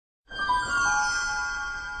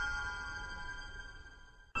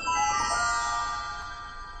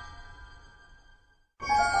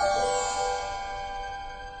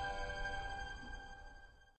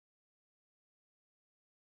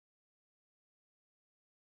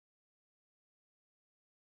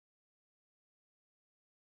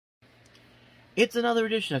It's another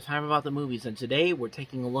edition of Time About the Movies, and today we're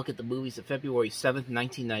taking a look at the movies of February 7th,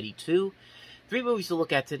 1992. 3 movies to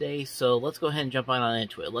look at today, so let's go ahead and jump on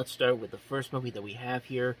into it. Let's start with the first movie that we have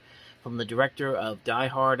here. From the director of Die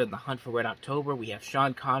Hard and The Hunt for Red October, we have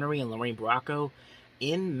Sean Connery and Lorraine Bracco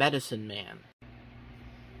in Medicine Man.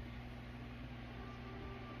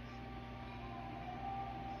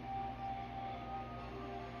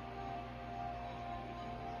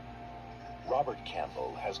 Robert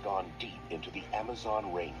Campbell has gone deep into the Amazon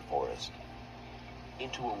rainforest,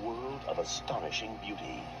 into a world of astonishing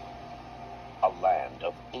beauty, a land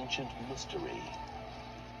of ancient mystery,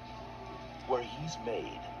 where he's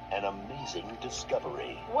made an amazing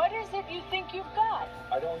discovery. What is it you think you've got?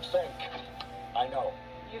 I don't think. I know.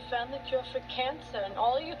 You found the cure for cancer, and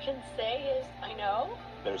all you can say is, I know?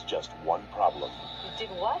 There's just one problem. You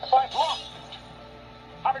did what? I've lost it.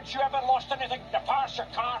 Haven't you ever lost anything? Your purse, your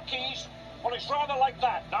car keys? Well, it's rather like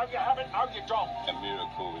that. Now you have it, now you don't. A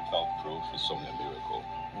miracle without proof is only a miracle.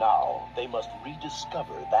 Now they must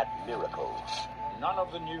rediscover that miracle. None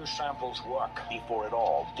of the new samples work. Before it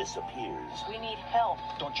all disappears. We need help.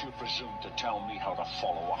 Don't you presume to tell me how to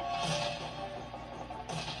follow up.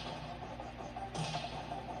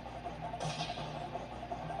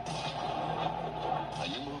 Now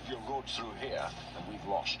you move your road through here, and we've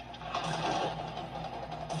lost it.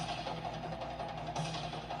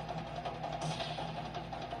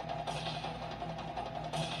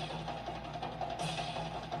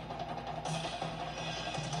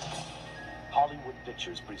 Hollywood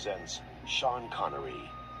Pictures presents Sean Connery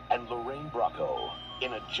and Lorraine Bracco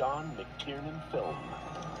in a John McTiernan film,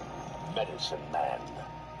 Medicine Man.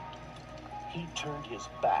 He turned his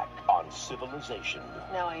back on civilization.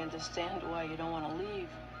 Now I understand why you don't want to leave.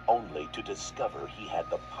 Only to discover he had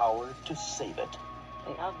the power to save it.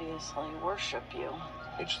 They obviously worship you.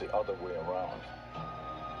 It's the other way around.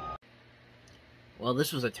 Well,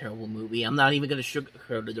 this was a terrible movie. I'm not even going to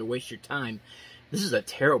sugarcoat it or waste your time. This is a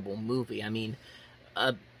terrible movie. I mean,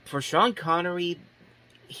 for Sean Connery,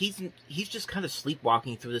 he's just kind of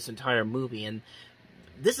sleepwalking through this entire movie, and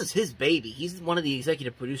this is his baby. He's one of the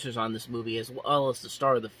executive producers on this movie, as well as the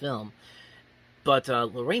star of the film. But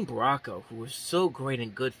Lorraine Bracco, who was so great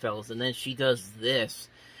in Goodfellas, and then she does this,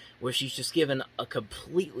 where she's just given a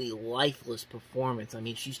completely lifeless performance. I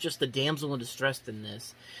mean, she's just the damsel in distress in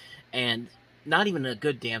this, and not even a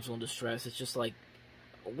good damsel in distress. It's just like,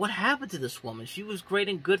 what happened to this woman? She was great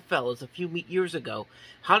in Goodfellas a few years ago.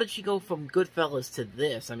 How did she go from Goodfellas to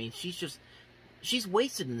this? I mean, she's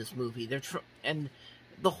wasted in this movie. And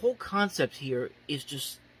the whole concept here is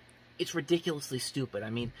just, it's ridiculously stupid.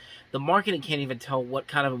 I mean, the marketing can't even tell what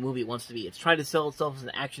kind of a movie it wants to be. It's trying to sell itself as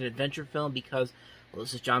an action-adventure film because, well,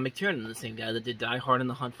 this is John McTiernan, the same guy that did Die Hard and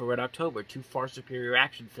The Hunt for Red October, 2 far superior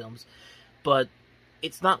action films. But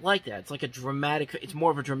it's not like that. It's like it's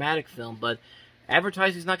more of a dramatic film, but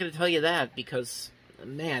advertising's not going to tell you that, because,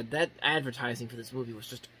 man, that advertising for this movie was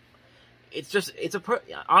just,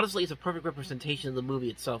 honestly, it's a perfect representation of the movie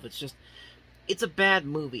itself. It's a bad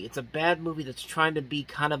movie. It's a bad movie that's trying to be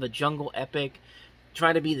kind of a jungle epic,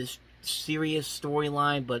 trying to be this serious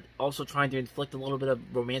storyline, but also trying to inflict a little bit of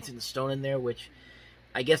Romancing the Stone in there, which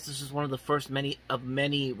I guess this is one of the first of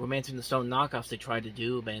many Romancing the Stone knockoffs they tried to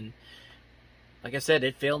do, and like I said,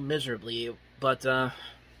 it failed miserably, but,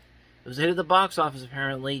 it was a hit at the box office,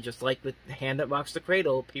 apparently, just like with Hand That Rocks the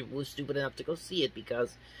Cradle. People were stupid enough to go see it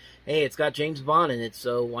because, hey, it's got James Bond in it,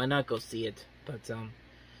 so why not go see it? But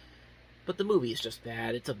the movie is just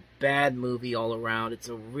bad. It's a bad movie all around. It's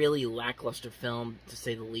a really lackluster film, to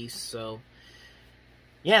say the least, so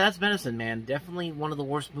yeah, that's Medicine Man. Definitely one of the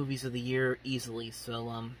worst movies of the year, easily,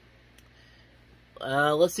 so,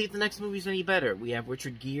 let's see if the next movie's any better. We have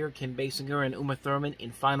Richard Gere, Kim Basinger, and Uma Thurman in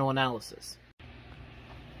Final Analysis.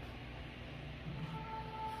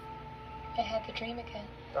 I had the dream again.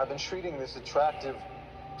 I've been treating this attractive,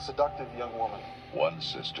 seductive young woman. One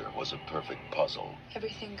sister was a perfect puzzle,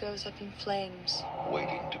 Everything goes up in flames.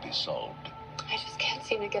 waiting to be solved. I just can't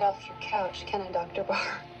seem to get off your couch, can I, Dr.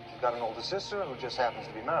 Barr? You've got an older sister who just happens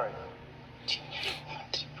to be married. Do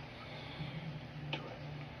it.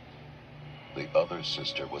 The other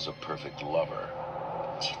sister was a perfect lover,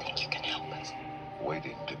 Do you think you can help us?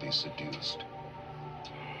 waiting to be seduced.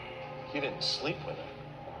 You didn't sleep with her.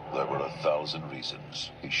 There were 1,000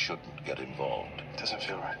 reasons he shouldn't get involved, It doesn't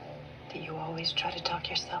feel right. Do you always try to talk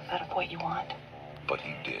yourself out of what you want? but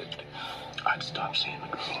he did. I'd stop seeing the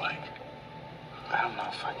girl like. I don't know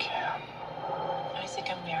if I can. Isaac,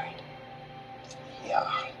 I'm married. Yeah.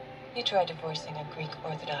 You tried divorcing a Greek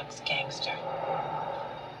Orthodox gangster.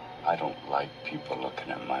 I don't like people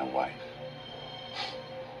looking at my wife.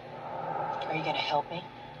 Are you going to help me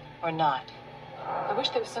or not? I wish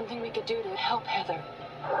there was something we could do to help Heather.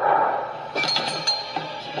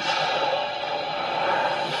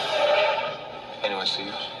 Anyone see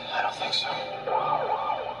you? I don't think so.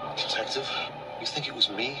 Detective, you think it was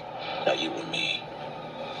me? Now you and me.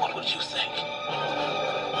 What would you think?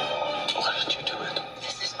 Why did you do it?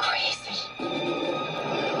 This is crazy.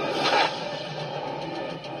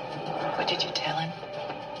 What did you tell him?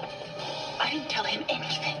 I didn't tell him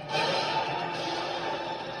anything.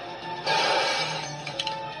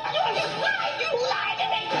 You lied to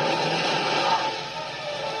me!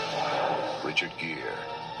 Richard Gere,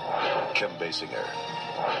 Kim Basinger,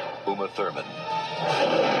 Uma Thurman.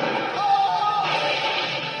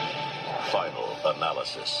 Final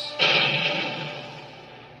analysis.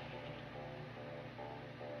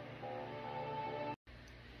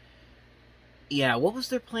 Yeah, what was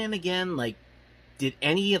their plan again? Like, did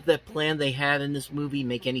any of the plan they had in this movie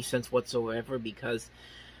make any sense whatsoever? Because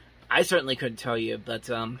I certainly couldn't tell you, but,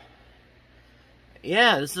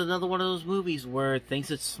 yeah, this is another one of those movies where it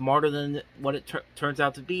thinks it's smarter than what it turns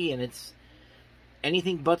out to be, and it's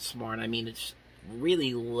anything but smart. I mean, it's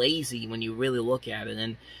really lazy when you really look at it,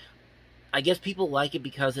 and I guess people like it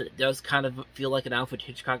because it does kind of feel like an Alfred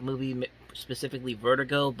Hitchcock movie, specifically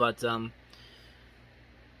Vertigo, but,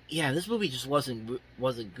 yeah, this movie just wasn't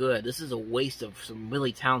good. This is a waste of some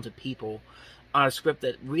really talented people on a script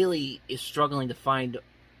that really is struggling to find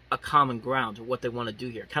a common ground to what they want to do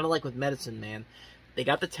here. Kind of like with Medicine Man. They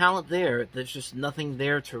got the talent there. There's just nothing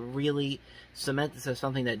there to really cement this as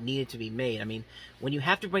something that needed to be made. I mean, when you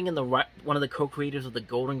have to bring in one of the co-creators of the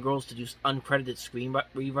Golden Girls to do uncredited screen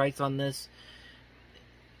rewrites on this,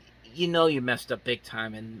 you know you messed up big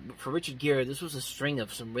time. And for Richard Gere, this was a string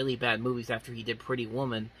of some really bad movies after he did Pretty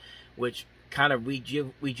Woman, which kind of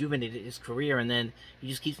rejuvenated his career, and then he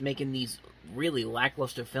just keeps making these really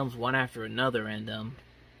lackluster films one after another, and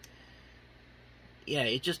yeah,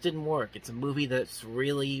 it just didn't work. It's a movie that's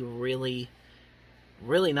really, really,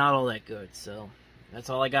 really not all that good. So that's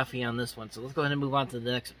all I got for you on this one. So let's go ahead and move on to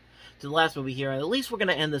the last movie here. And at least we're going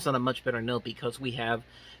to end this on a much better note because we have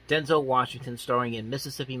Denzel Washington starring in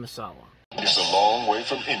Mississippi Masala. It's a long way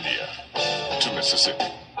from India to Mississippi.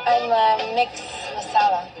 I'm mixed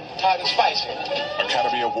masala. Hot and spicy.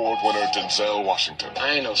 Academy Award winner Denzel Washington.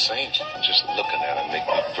 I ain't no saint. Just looking at him make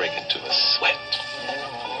me break into a sweat.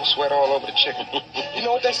 Sweat all over the chicken. You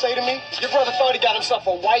know what they say to me? Your brother thought he got himself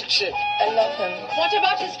a white chick. I love him. What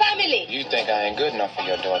about his family? You think I ain't good enough for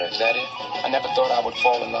your daughter, is that it? I never thought I would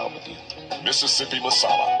fall in love with you. Mississippi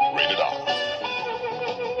Masala, rated R.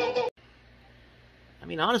 I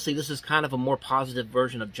mean, honestly, this is kind of a more positive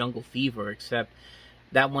version of Jungle Fever, except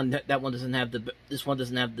this one doesn't have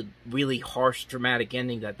the really harsh, dramatic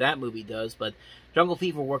ending that movie does. But Jungle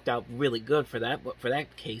Fever worked out really good for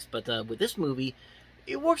that case. But with this movie,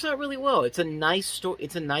 it works out really well. It's a nice story.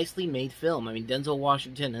 It's a nicely made film. I mean, Denzel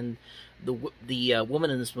Washington and the woman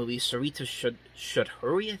in this movie, Sarita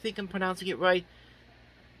Choudhury, I think I'm pronouncing it right.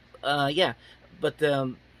 Yeah, but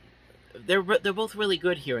they're both really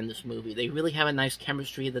good here in this movie. They really have a nice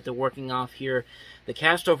chemistry that they're working off here. The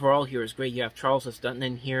cast overall here is great. You have Charles S. Dutton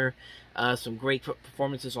in here. Some great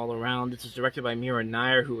performances all around. This is directed by Mira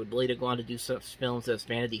Nair, who would later go on to do such films as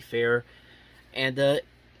Vanity Fair. And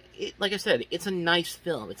like I said, it's a nice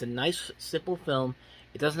film. It's a nice, simple film.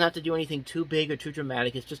 It doesn't have to do anything too big or too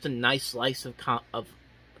dramatic. It's just a nice slice of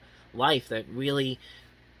life that really...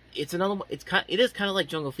 it is kind of like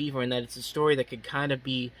Jungle Fever in that it's a story that could kind of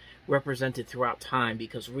be represented throughout time,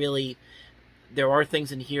 because really there are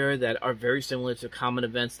things in here that are very similar to common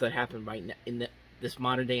events that happen right now in this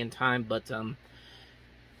modern day and time, but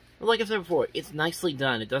like I said before, it's nicely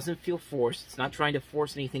done. It doesn't feel forced. It's not trying to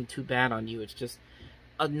force anything too bad on you. It's just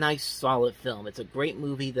a nice, solid film. It's a great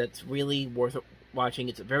movie that's really worth watching.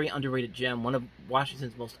 It's a very underrated gem, one of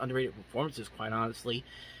Washington's most underrated performances, quite honestly.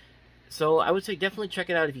 So I would say definitely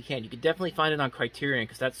check it out if you can. You can definitely find it on Criterion,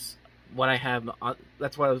 because that's what I have.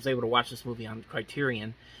 That's why I was able to watch this movie on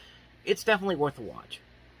Criterion. It's definitely worth a watch.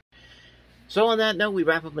 So on that note, we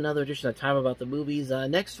wrap up another edition of Time About the Movies.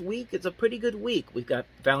 Next week, it's a pretty good week. We've got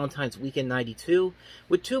Valentine's Weekend 92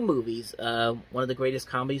 with two movies. One of the greatest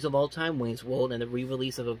comedies of all time, Wayne's World, and a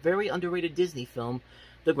re-release of a very underrated Disney film,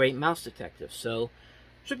 The Great Mouse Detective. So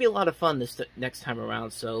should be a lot of fun this next time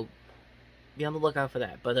around, so be on the lookout for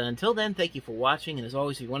that. But until then, thank you for watching, and as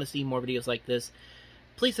always, if you want to see more videos like this,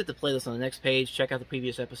 please hit the playlist on the next page, check out the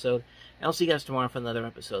previous episode, and I'll see you guys tomorrow for another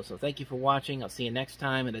episode. So thank you for watching, I'll see you next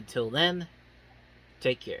time, and until then,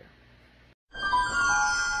 take care.